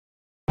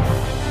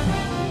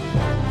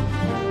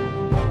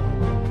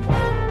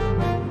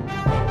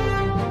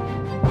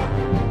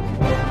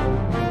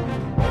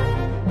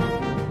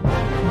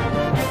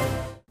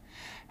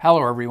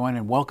Hello everyone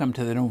and welcome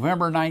to the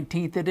November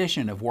 19th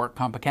edition of Work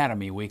Comp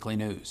Academy Weekly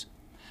News.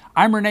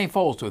 I'm Renee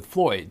Foles with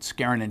Floyd,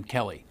 Skeren and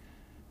Kelly.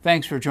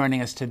 Thanks for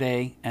joining us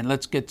today, and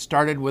let's get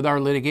started with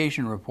our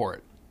litigation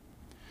report.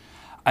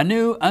 A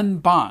new en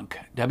banc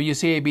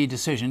WCAB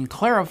decision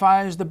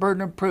clarifies the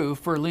burden of proof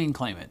for lien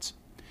claimants.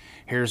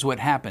 Here's what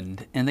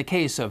happened in the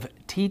case of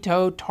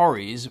Tito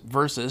Torres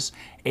versus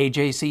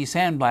AJC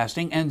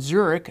Sandblasting and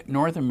Zurich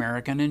North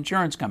American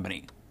Insurance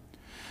Company.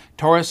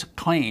 Torres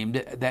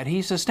claimed that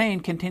he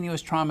sustained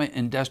continuous trauma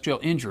industrial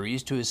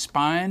injuries to his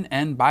spine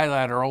and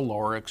bilateral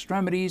lower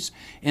extremities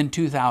in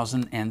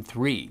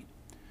 2003.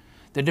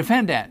 The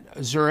defendant,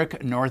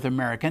 Zurich North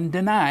American,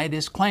 denied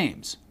his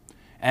claims,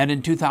 and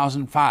in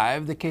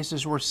 2005 the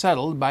cases were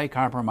settled by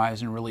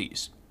compromise and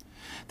release.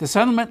 The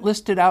settlement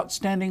listed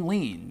outstanding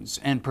liens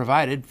and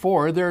provided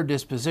for their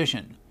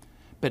disposition,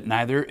 but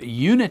neither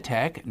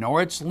Unitech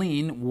nor its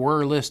lien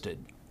were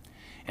listed.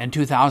 In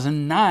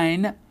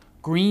 2009,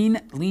 Green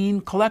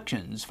Lien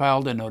Collections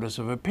filed a notice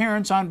of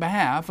appearance on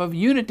behalf of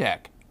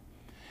Unitech.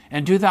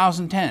 In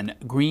 2010,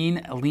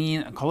 Green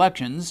Lien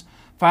Collections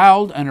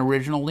filed an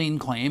original lien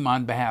claim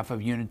on behalf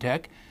of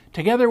Unitech,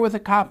 together with a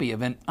copy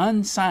of an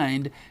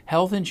unsigned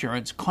health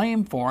insurance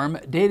claim form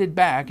dated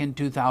back in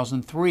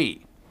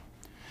 2003.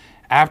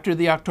 After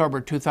the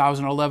October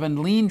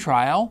 2011 lien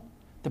trial,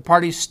 the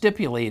parties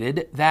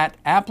stipulated that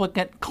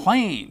applicant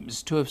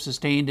claims to have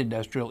sustained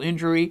industrial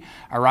injury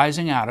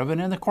arising out of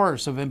and in the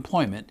course of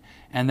employment,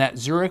 and that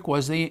Zurich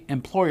was the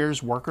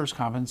employer's workers'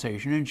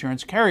 compensation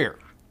insurance carrier.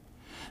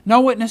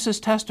 No witnesses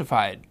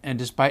testified, and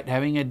despite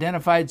having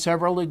identified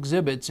several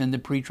exhibits in the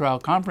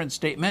pretrial conference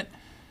statement,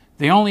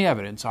 the only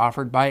evidence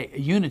offered by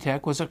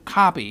Unitech was a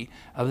copy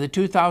of the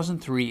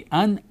 2003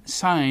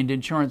 unsigned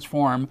insurance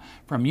form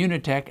from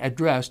Unitech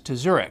addressed to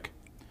Zurich.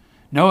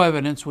 No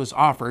evidence was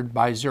offered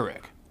by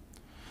Zurich.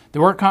 The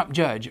work comp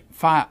judge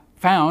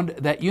found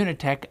that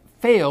Unitech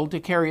failed to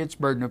carry its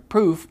burden of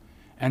proof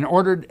and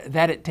ordered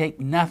that it take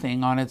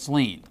nothing on its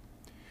lien.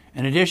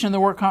 In addition,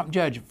 the work comp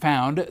judge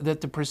found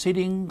that the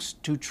proceedings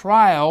to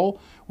trial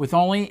with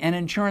only an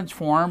insurance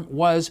form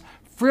was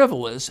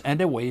frivolous and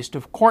a waste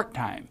of court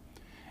time,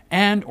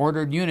 and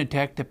ordered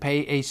Unitech to pay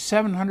a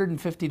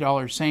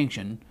 $750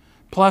 sanction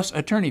plus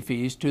attorney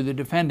fees to the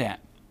defendant.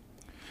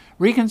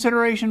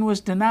 Reconsideration was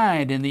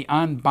denied in the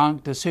en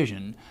banc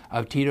decision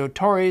of Tito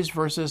Torres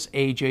versus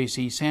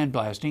AJC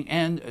Sandblasting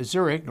and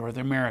Zurich North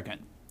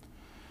American.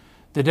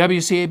 The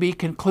WCAB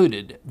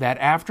concluded that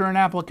after an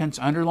applicant's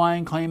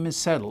underlying claim is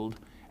settled,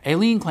 a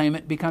lien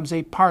claimant becomes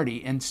a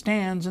party and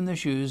stands in the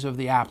shoes of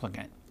the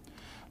applicant.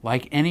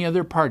 Like any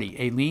other party,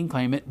 a lien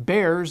claimant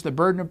bears the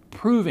burden of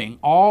proving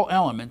all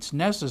elements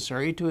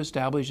necessary to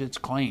establish its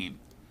claim.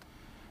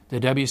 The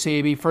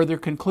WCAB further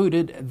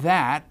concluded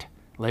that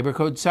Labor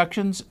Code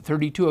Sections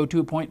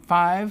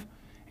 3202.5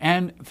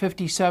 and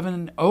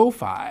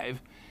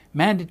 5705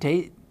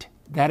 mandate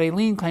that a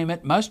lien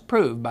claimant must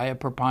prove by a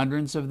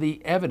preponderance of the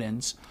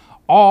evidence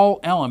all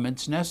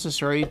elements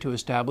necessary to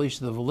establish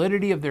the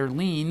validity of their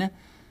lien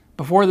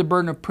before the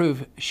burden of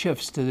proof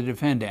shifts to the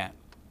defendant.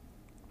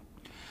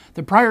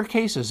 The prior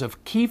cases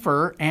of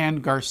Kiefer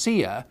and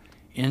Garcia,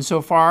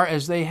 insofar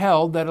as they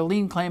held that a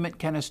lien claimant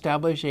can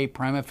establish a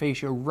prima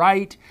facie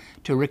right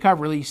to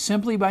recovery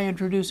simply by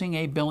introducing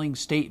a billing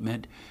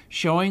statement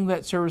showing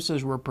that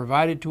services were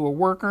provided to a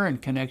worker in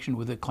connection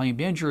with a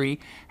claimed injury,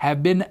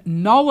 have been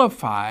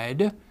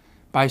nullified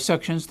by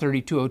Sections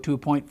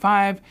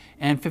 3202.5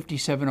 and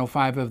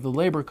 5705 of the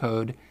Labor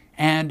Code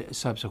and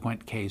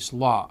subsequent case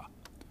law.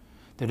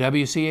 The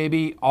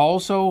WCAB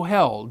also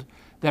held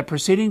that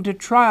proceeding to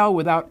trial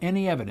without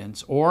any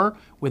evidence, or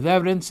with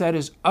evidence that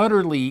is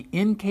utterly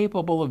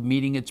incapable of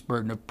meeting its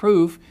burden of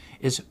proof,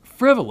 is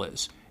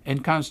frivolous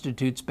and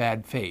constitutes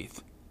bad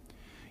faith.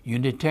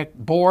 Unitech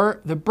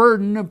bore the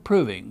burden of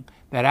proving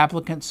that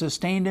applicants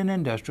sustained an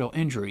industrial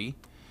injury,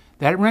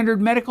 that it rendered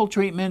medical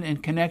treatment in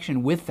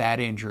connection with that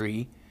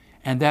injury,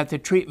 and that the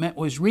treatment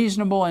was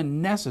reasonable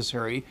and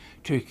necessary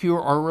to cure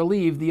or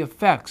relieve the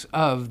effects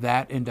of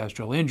that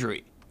industrial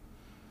injury.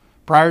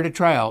 Prior to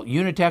trial,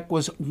 Unitech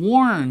was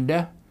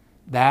warned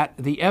that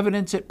the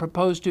evidence it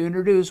proposed to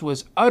introduce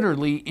was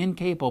utterly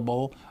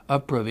incapable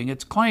of proving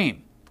its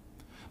claim.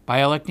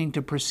 By electing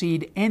to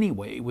proceed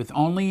anyway with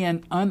only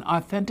an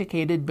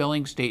unauthenticated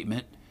billing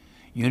statement,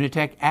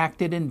 Unitech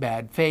acted in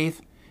bad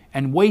faith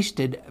and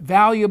wasted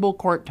valuable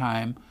court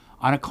time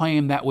on a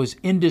claim that was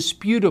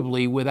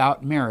indisputably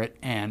without merit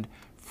and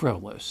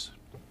frivolous.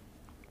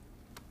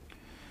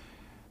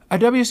 A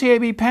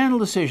WCAB panel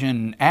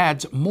decision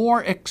adds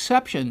more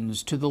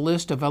exceptions to the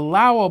list of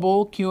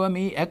allowable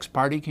QME ex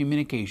parte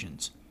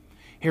communications.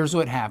 Here's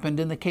what happened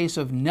in the case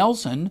of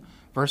Nelson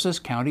versus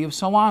County of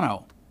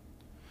Solano.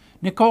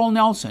 Nicole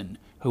Nelson,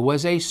 who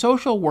was a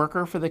social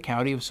worker for the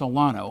County of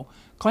Solano,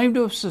 claimed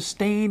to have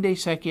sustained a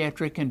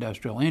psychiatric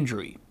industrial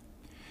injury.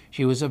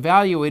 She was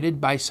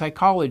evaluated by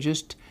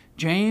psychologist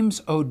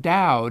James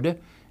O'Dowd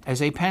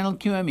as a panel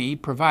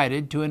QME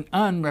provided to an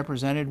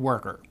unrepresented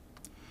worker.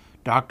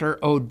 Dr.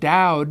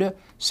 O'Dowd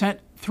sent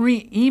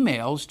 3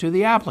 emails to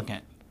the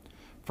applicant.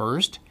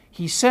 First,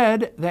 He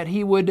said that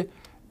he would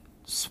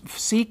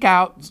seek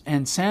out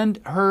and send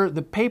her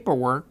the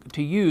paperwork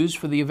to use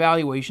for the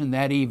evaluation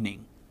that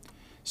evening.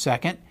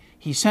 Second,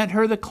 he sent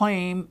her the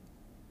claim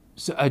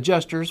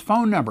adjuster's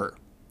phone number.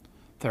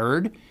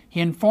 Third, he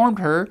informed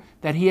her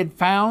that he had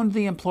found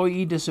the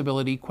employee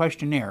disability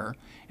questionnaire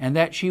and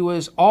that she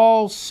was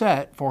all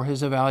set for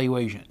his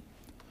evaluation.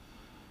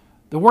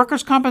 The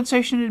Workers'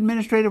 Compensation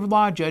Administrative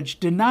Law Judge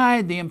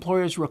denied the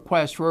employer's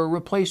request for a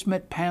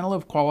replacement panel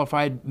of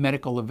qualified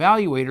medical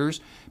evaluators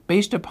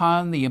based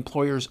upon the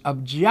employer's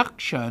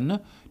objection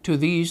to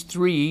these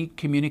three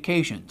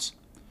communications.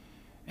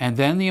 And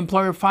then the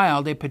employer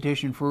filed a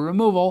petition for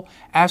removal,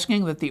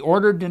 asking that the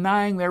order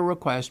denying their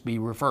request be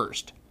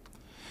reversed.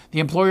 The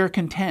employer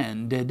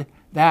contended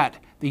that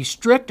the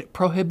strict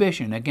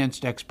prohibition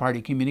against ex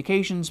parte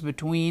communications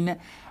between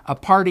a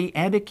party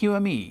and a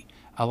QME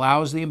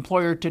allows the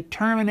employer to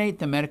terminate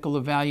the medical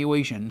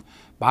evaluation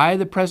by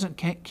the present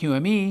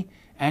QME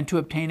and to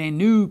obtain a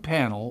new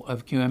panel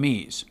of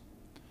QMEs.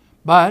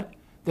 But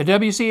the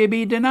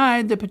WCAB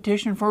denied the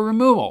petition for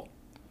removal.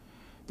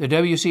 The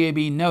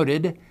WCAB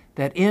noted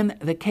that in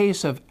the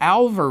case of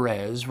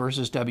Alvarez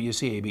versus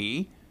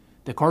WCAB,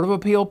 the Court of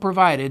Appeal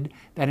provided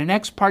that an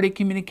ex parte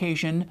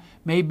communication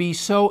may be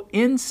so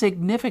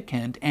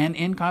insignificant and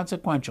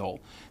inconsequential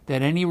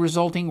that any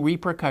resulting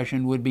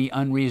repercussion would be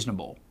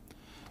unreasonable.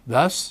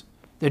 Thus,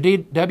 the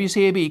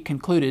WCAB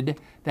concluded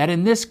that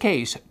in this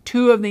case,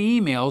 two of the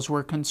emails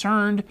were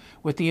concerned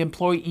with the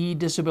employee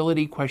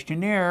disability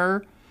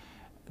questionnaire,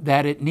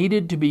 that it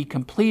needed to be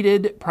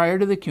completed prior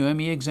to the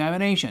QME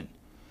examination.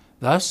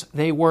 Thus,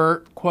 they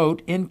were,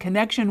 quote, in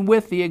connection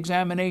with the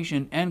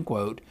examination, end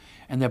quote,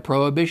 and the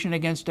prohibition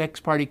against ex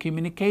parte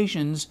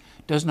communications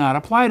does not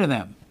apply to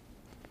them.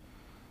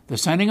 The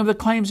sending of the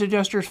claims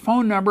adjuster's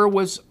phone number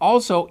was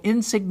also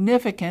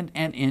insignificant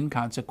and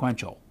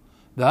inconsequential.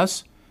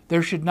 Thus,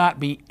 there should not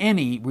be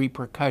any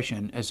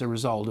repercussion as a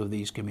result of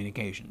these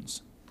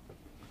communications.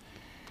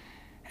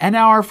 And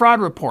now our fraud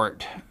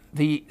report.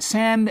 The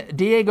San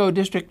Diego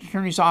District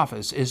Attorney's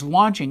Office is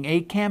launching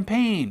a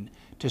campaign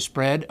to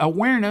spread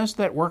awareness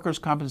that workers'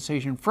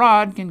 compensation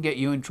fraud can get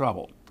you in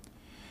trouble.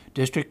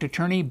 District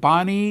Attorney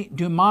Bonnie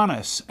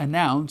Dumanis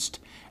announced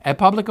a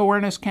public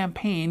awareness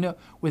campaign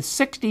with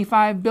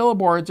 65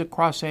 billboards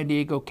across San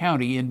Diego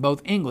County in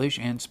both English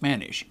and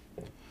Spanish.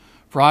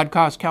 Fraud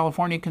costs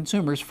California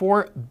consumers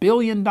 $4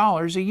 billion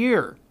a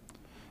year.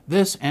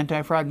 This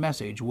anti-fraud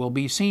message will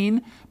be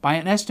seen by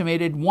an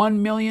estimated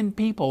 1 million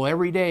people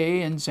every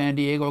day in San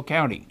Diego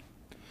County.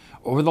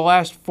 Over the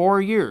last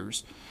 4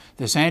 years,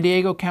 the San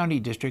Diego County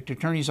District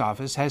Attorney's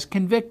Office has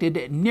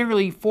convicted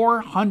nearly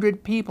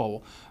 400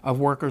 people of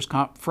workers'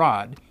 comp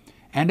fraud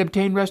and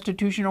obtained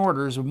restitution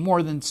orders of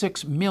more than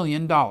 $6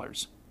 million.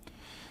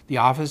 The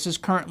office is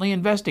currently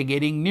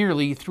investigating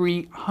nearly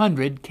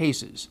 300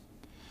 cases.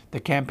 The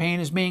campaign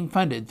is being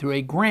funded through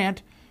a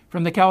grant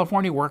from the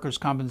California Workers'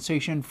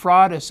 Compensation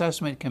Fraud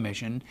Assessment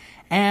Commission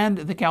and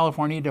the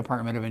California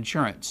Department of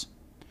Insurance.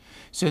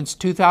 Since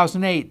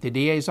 2008, the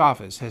DA's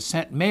office has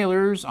sent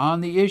mailers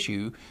on the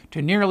issue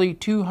to nearly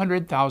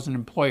 200,000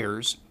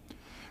 employers,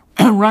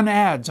 run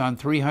ads on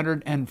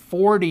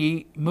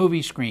 340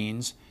 movie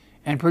screens,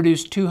 and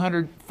produced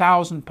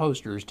 200,000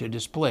 posters to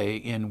display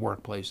in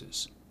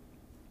workplaces.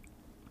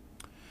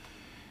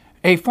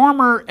 A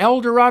former El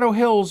Dorado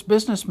Hills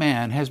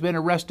businessman has been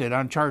arrested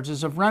on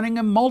charges of running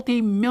a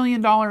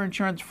multi-million-dollar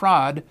insurance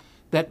fraud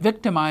that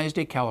victimized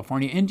a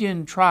California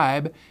Indian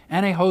tribe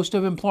and a host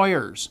of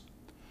employers.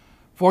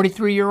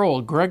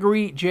 43-year-old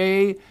Gregory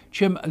J.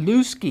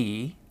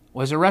 Chmielewski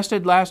was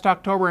arrested last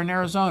October in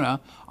Arizona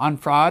on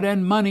fraud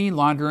and money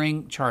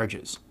laundering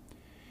charges.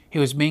 He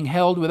was being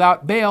held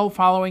without bail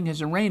following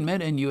his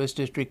arraignment in U.S.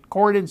 District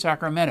Court in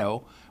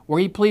Sacramento, where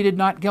he pleaded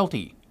not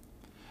guilty.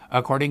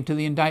 According to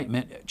the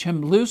indictment,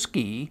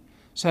 Chmielewski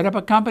set up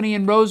a company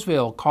in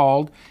Roseville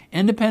called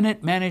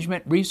Independent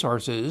Management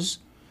Resources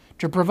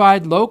to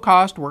provide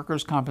low-cost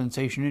workers'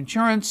 compensation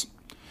insurance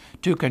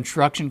to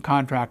construction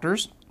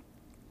contractors,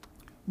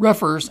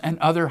 roofers, and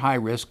other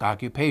high-risk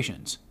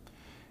occupations.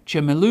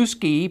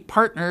 Chmielewski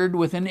partnered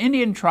with an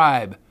Indian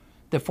tribe,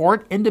 the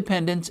Fort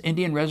Independence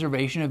Indian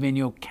Reservation of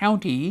Inyo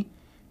County,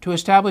 to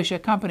establish a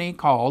company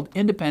called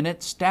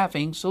Independent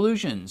Staffing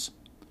Solutions.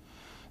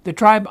 The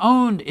tribe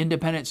owned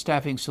Independent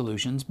Staffing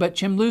Solutions, but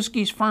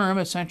Chmielewski's firm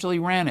essentially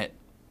ran it.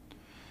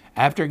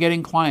 After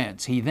getting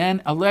clients, he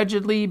then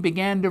allegedly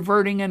began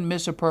diverting and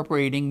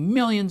misappropriating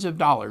millions of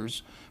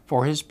dollars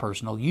for his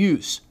personal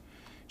use.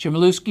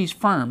 Chmielewski's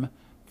firm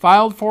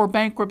filed for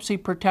bankruptcy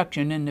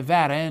protection in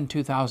Nevada in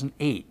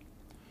 2008.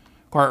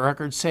 Court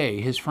records say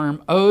his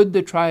firm owed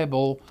the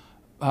tribal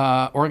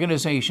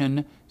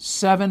organization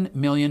 $7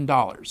 million.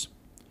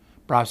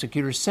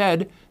 Prosecutors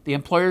said the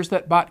employers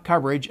that bought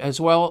coverage, as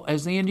well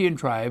as the Indian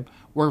tribe,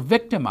 were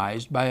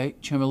victimized by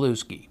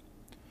Chmielewski.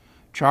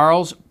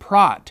 Charles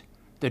Pratt,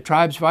 the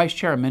tribe's vice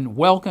chairman,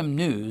 welcomed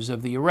news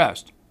of the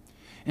arrest.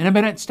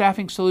 Independent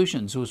Staffing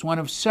Solutions was one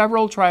of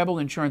several tribal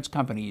insurance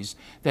companies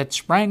that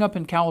sprang up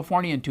in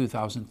California in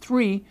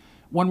 2003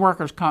 when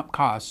workers' comp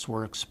costs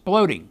were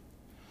exploding.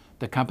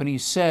 The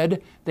companies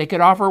said they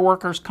could offer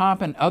workers'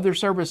 comp and other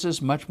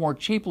services much more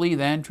cheaply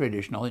than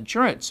traditional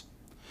insurance.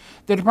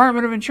 The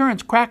Department of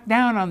Insurance cracked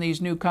down on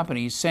these new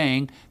companies,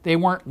 saying they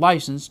weren't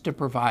licensed to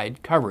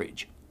provide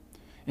coverage.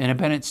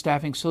 Independent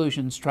Staffing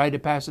Solutions tried to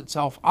pass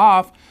itself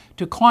off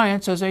to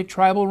clients as a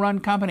tribal-run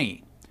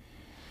company.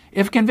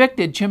 If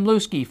convicted,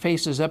 Chmielewski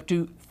faces up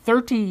to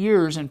 30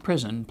 years in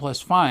prison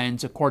plus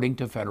fines, according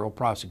to federal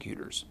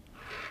prosecutors.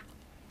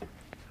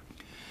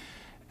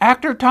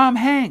 Actor Tom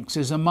Hanks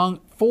is among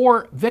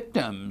 4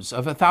 victims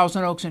of a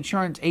Thousand Oaks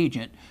insurance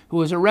agent who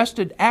was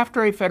arrested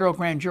after a federal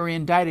grand jury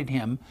indicted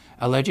him,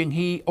 alleging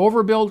he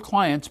overbilled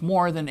clients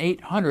more than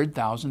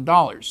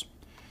 $800,000.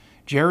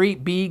 Jerry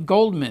B.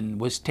 Goldman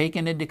was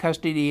taken into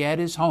custody at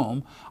his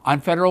home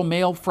on federal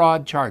mail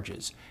fraud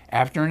charges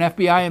after an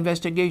FBI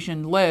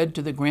investigation led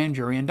to the grand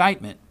jury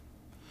indictment.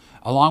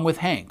 Along with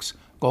Hanks,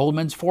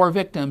 Goldman's 4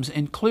 victims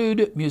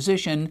include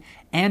musician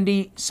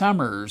Andy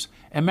Summers,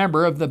 a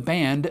member of the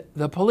band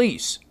The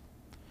Police.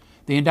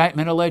 The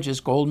indictment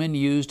alleges Goldman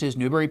used his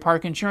Newbury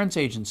Park Insurance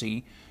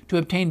Agency to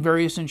obtain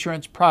various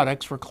insurance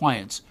products for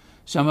clients,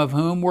 some of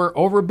whom were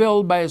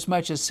overbilled by as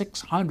much as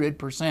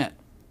 600%.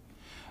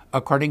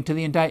 According to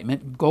the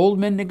indictment,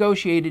 Goldman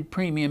negotiated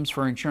premiums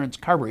for insurance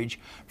coverage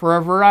for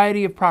a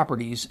variety of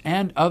properties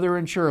and other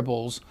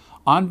insurables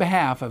on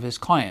behalf of his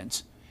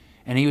clients,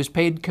 and he was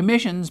paid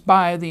commissions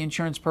by the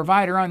insurance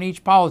provider on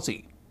each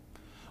policy.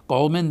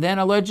 Goldman then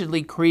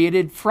allegedly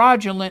created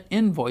fraudulent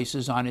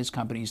invoices on his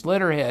company's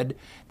letterhead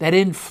that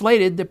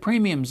inflated the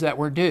premiums that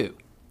were due.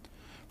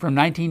 From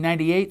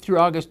 1998 through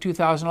August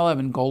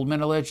 2011,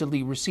 Goldman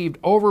allegedly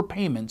received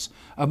overpayments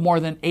of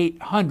more than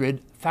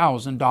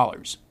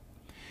 $800,000.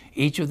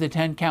 Each of the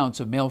 10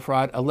 counts of mail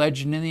fraud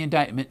alleged in the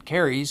indictment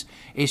carries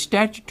a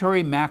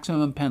statutory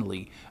maximum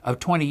penalty of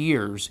 20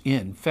 years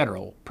in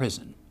federal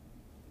prison.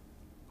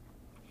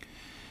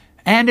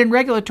 And in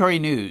regulatory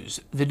news,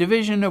 the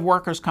Division of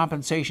Workers'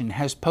 Compensation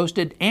has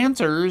posted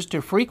answers to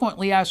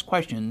frequently asked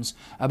questions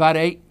about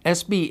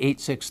SB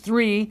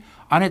 863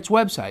 on its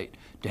website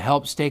to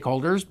help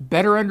stakeholders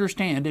better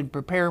understand and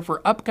prepare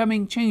for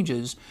upcoming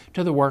changes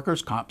to the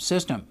workers' comp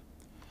system.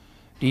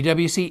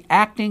 DWC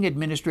Acting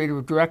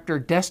Administrative Director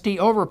Dusty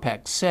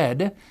Overpeck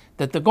said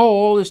that the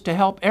goal is to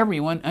help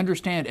everyone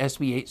understand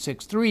SB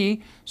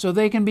 863 so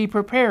they can be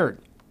prepared.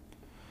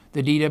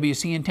 The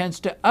DWC intends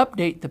to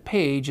update the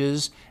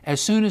pages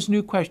as soon as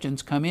new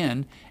questions come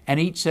in and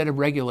each set of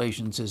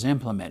regulations is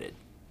implemented.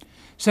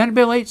 Senate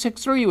Bill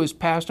 863 was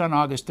passed on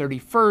August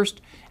 31st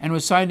and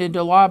was signed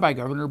into law by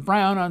Governor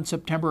Brown on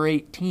September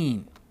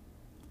 18.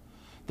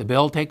 The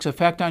bill takes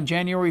effect on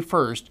January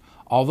 1st,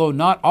 although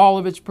not all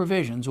of its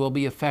provisions will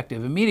be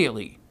effective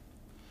immediately.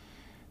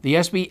 The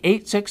SB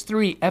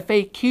 863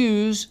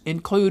 FAQs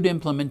include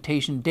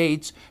implementation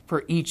dates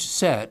for each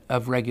set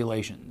of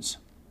regulations.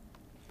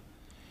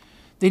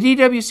 The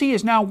DWC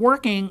is now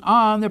working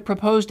on the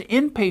proposed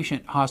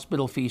inpatient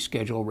hospital fee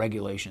schedule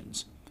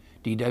regulations.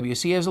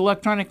 DWC has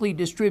electronically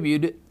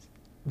distributed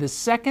the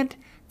second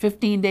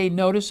 15-day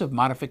notice of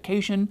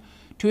modification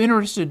to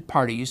interested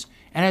parties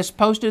and has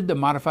posted the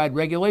modified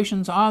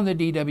regulations on the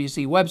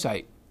DWC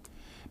website.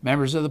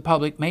 Members of the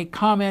public may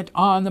comment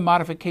on the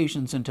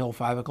modifications until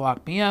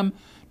 5 p.m.,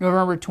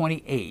 November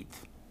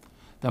 28th.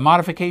 The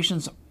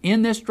modifications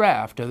in this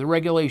draft of the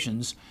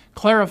regulations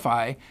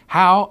clarify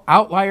how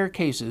outlier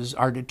cases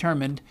are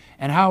determined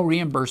and how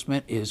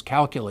reimbursement is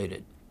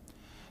calculated.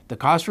 The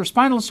cost for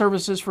spinal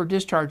services for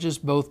discharges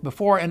both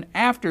before and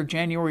after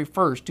January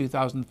 1,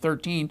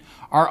 2013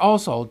 are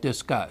also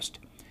discussed,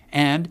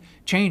 and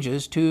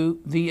changes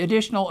to the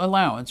additional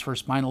allowance for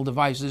spinal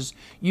devices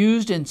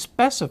used in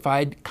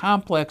specified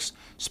complex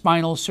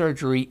spinal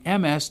surgery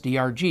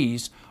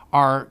MSDRGs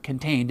are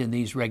contained in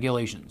these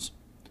regulations.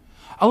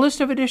 A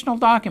list of additional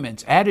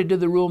documents added to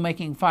the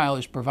rulemaking file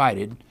is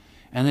provided,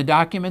 and the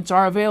documents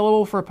are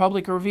available for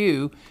public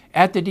review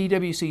at the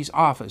DWC's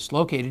office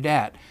located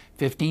at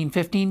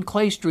 1515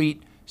 Clay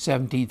Street,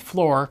 17th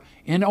floor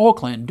in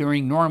Oakland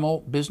during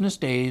normal business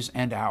days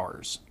and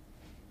hours.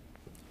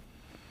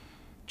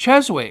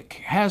 Cheswick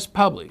has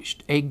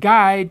published a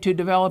guide to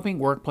developing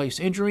workplace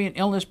injury and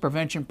illness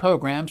prevention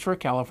programs for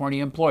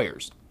California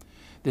employers.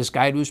 This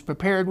guide was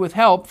prepared with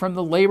help from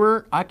the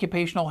Labor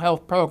Occupational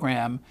Health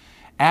Program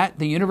at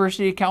the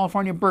University of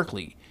California,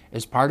 Berkeley,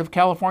 as part of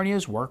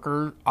California's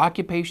Worker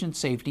Occupation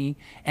Safety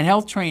and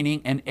Health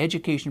Training and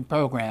Education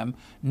Program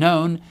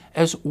known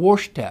as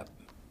WOSHTEP.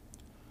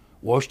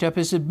 WOSHTEP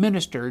is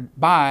administered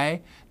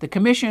by the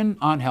Commission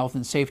on Health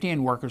and Safety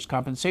and Workers'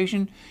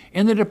 Compensation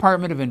in the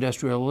Department of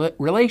Industrial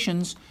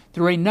Relations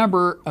through a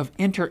number of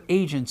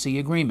interagency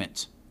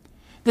agreements.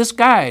 This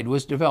guide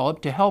was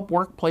developed to help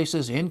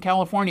workplaces in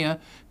California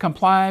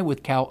comply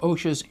with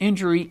Cal-OSHA's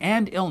Injury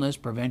and Illness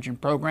Prevention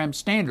Program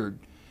standard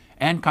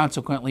and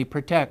consequently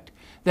protect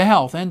the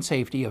health and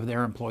safety of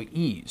their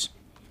employees.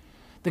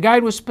 The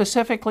guide was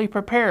specifically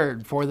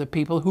prepared for the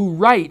people who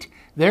write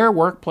their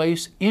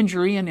workplace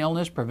injury and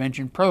illness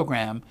prevention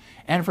program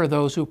and for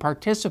those who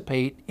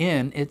participate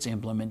in its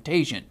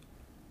implementation.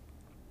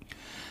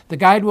 The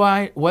guide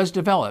was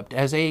developed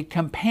as a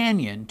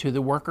companion to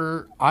the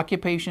Worker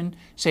Occupation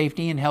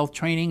Safety and Health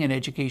Training and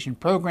Education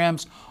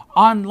Program's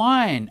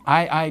online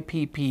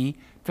IIPP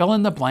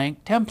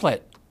fill-in-the-blank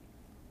template.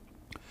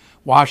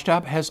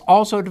 WashUp has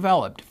also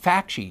developed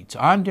fact sheets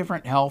on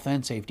different health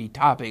and safety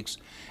topics,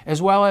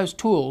 as well as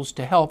tools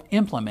to help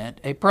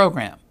implement a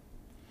program.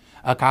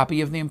 A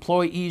copy of the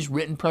employee's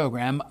written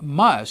program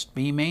must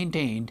be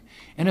maintained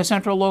in a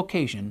central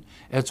location,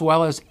 as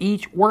well as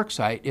each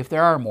worksite if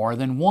there are more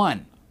than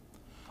one.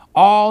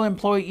 All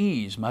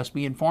employees must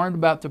be informed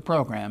about the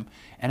program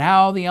and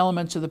how the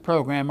elements of the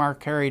program are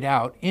carried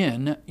out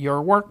in your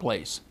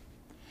workplace.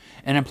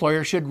 An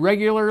employer should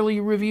regularly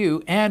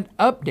review and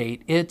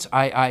update its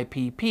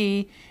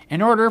IIPP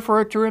in order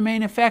for it to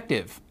remain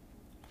effective.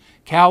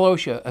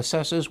 Cal/OSHA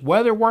assesses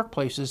whether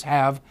workplaces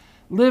have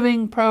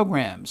living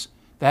programs,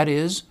 that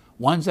is,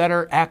 ones that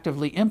are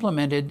actively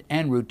implemented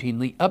and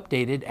routinely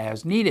updated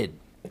as needed.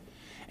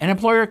 An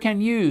employer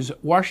can use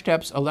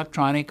WashUp's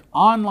electronic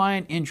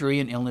online injury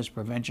and illness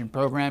prevention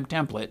program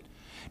template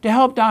to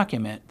help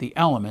document the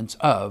elements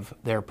of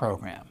their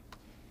program.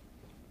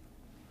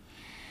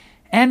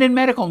 And in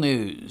medical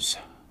news,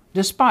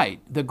 despite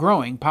the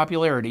growing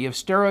popularity of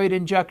steroid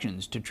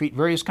injections to treat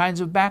various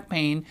kinds of back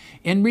pain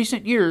in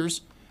recent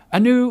years, a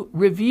new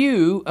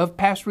review of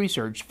past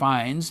research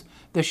finds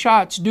the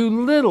shots do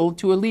little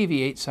to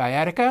alleviate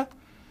sciatica,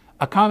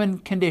 a common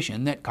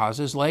condition that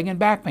causes leg and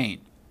back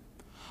pain.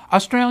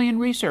 Australian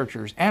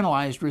researchers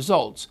analyzed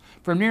results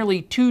from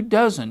nearly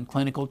 24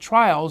 clinical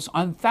trials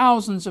on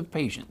thousands of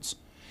patients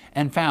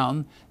and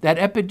found that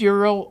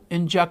epidural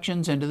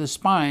injections into the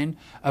spine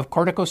of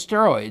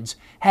corticosteroids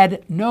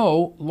had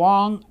no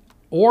long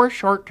or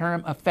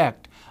short-term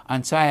effect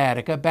on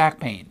sciatica back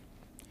pain.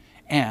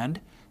 And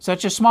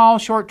such a small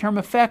short-term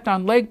effect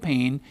on leg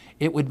pain,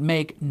 it would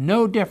make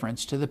no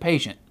difference to the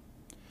patient.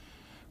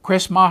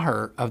 Chris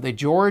Maher of the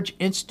George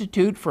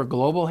Institute for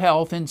Global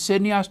Health in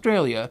Sydney,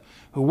 Australia,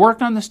 who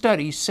worked on the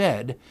study,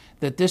 said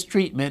that this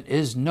treatment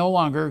is no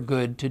longer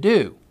good to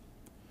do.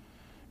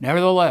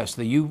 Nevertheless,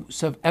 the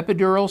use of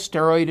epidural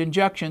steroid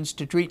injections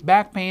to treat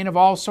back pain of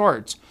all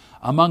sorts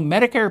among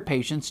Medicare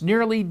patients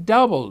nearly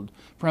doubled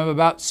from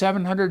about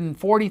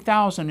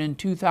 740,000 in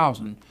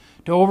 2000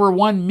 to over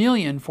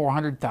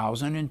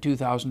 1,400,000 in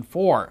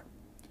 2004.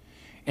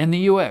 In the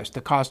U.S.,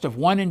 the cost of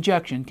one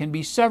injection can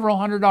be several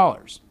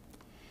 $100s.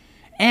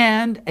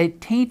 And a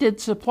tainted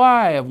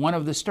supply of one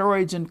of the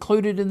steroids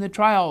included in the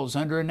trials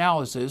under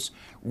analysis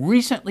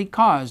recently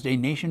caused a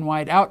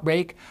nationwide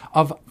outbreak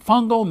of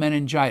fungal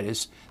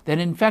meningitis that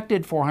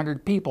infected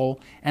 400 people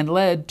and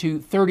led to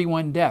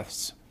 31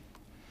 deaths.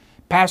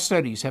 Past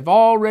studies have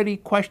already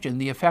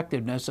questioned the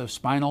effectiveness of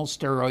spinal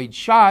steroid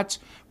shots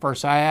for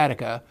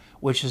sciatica,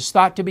 which is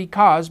thought to be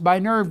caused by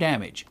nerve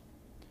damage.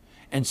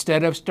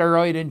 Instead of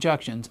steroid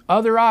injections,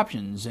 other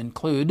options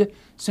include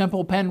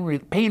simple pain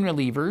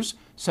relievers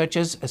such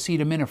as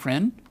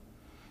acetaminophen,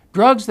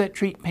 drugs that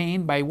treat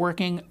pain by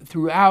working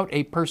throughout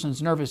a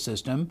person's nervous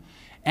system,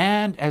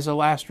 and as a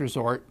last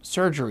resort,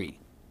 surgery.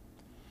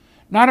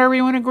 Not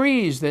everyone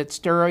agrees that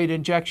steroid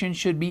injections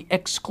should be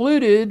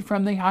excluded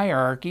from the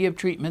hierarchy of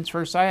treatments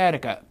for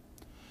sciatica.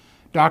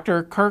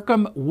 Dr.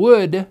 Kirkham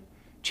Wood,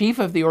 chief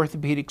of the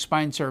orthopedic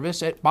spine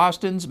service at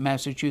Boston's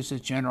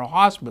Massachusetts General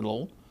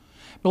Hospital,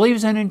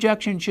 believes an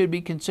injection should be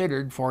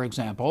considered, for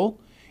example,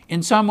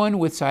 in someone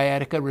with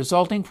sciatica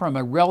resulting from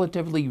a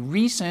relatively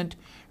recent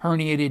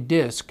herniated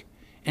disc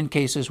in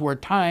cases where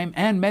time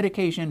and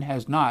medication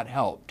has not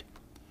helped.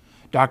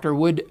 Dr.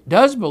 Wood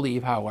does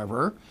believe,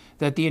 however,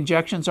 that the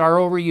injections are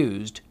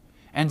overused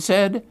and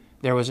said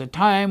there was a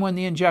time when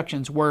the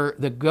injections were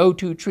the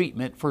go-to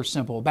treatment for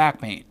simple back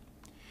pain.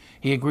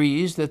 He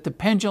agrees that the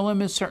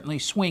pendulum is certainly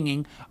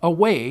swinging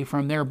away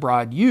from their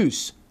broad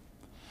use.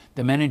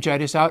 The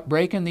meningitis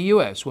outbreak in the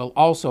U.S. will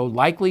also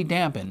likely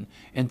dampen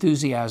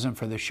enthusiasm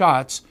for the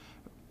shots,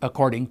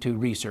 according to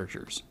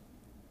researchers.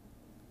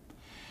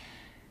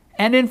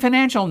 And in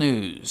financial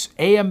news,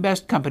 AM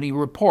Best Company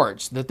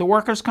reports that the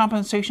workers'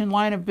 compensation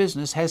line of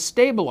business has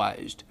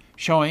stabilized,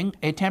 showing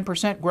a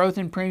 10% growth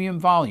in premium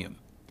volume.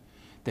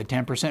 The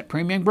 10%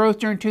 premium growth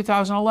during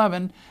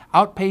 2011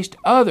 outpaced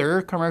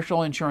other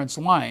commercial insurance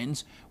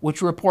lines,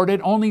 which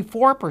reported only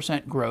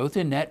 4% growth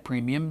in net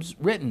premiums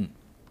written.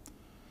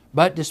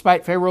 But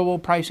despite favorable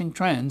pricing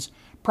trends,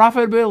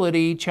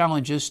 profitability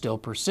challenges still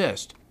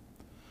persist.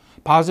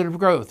 Positive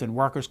growth in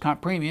workers'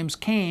 comp premiums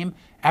came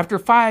after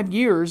 5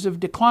 years of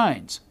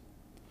declines.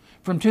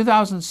 From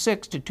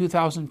 2006 to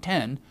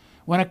 2010,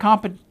 when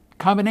a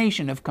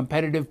combination of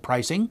competitive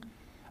pricing,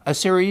 a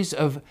series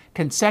of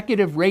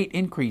consecutive rate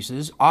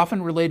increases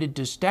often related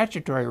to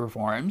statutory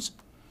reforms,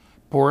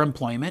 poor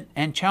employment,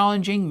 and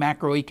challenging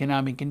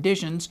macroeconomic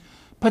conditions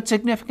put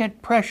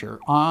significant pressure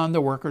on the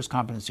workers'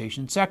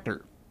 compensation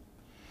sector.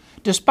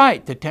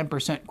 Despite the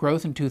 10%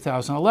 growth in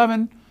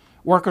 2011,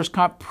 workers'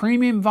 comp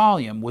premium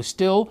volume was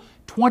still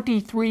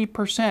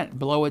 23%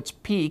 below its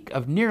peak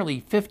of nearly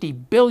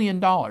 $50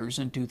 billion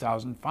in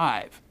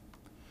 2005.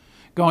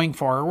 Going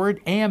forward,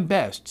 AM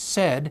Best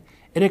said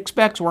it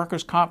expects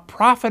workers' comp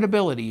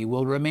profitability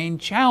will remain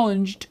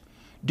challenged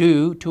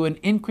due to an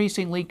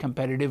increasingly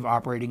competitive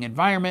operating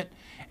environment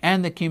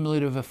and the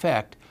cumulative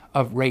effect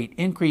of rate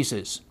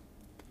increases.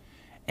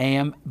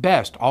 AM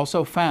Best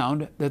also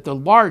found that the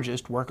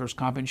largest workers'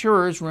 comp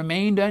insurers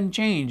remained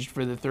unchanged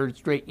for the third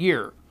straight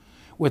year,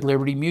 with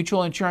Liberty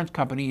Mutual Insurance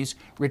Companies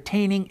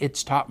retaining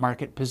its top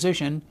market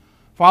position,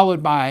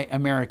 followed by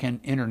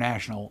American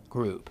International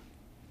Group.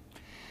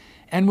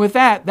 And with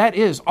that, that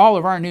is all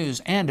of our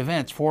news and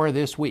events for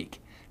this week.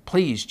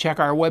 Please check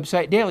our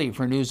website daily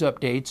for news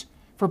updates,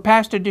 for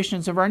past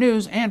editions of our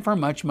news, and for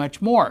much,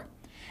 much more.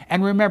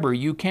 And remember,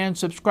 you can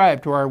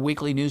subscribe to our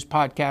weekly news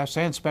podcasts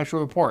and special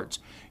reports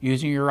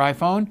using your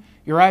iPhone,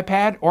 your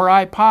iPad, or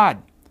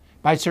iPod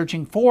by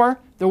searching for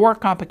the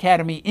WorkComp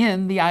Academy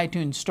in the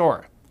iTunes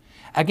Store.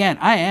 Again,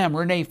 I am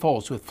Renee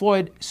Foles with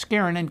Floyd,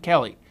 Skeren, and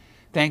Kelly.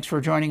 Thanks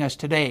for joining us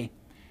today.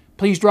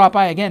 Please drop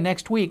by again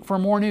next week for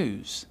more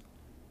news.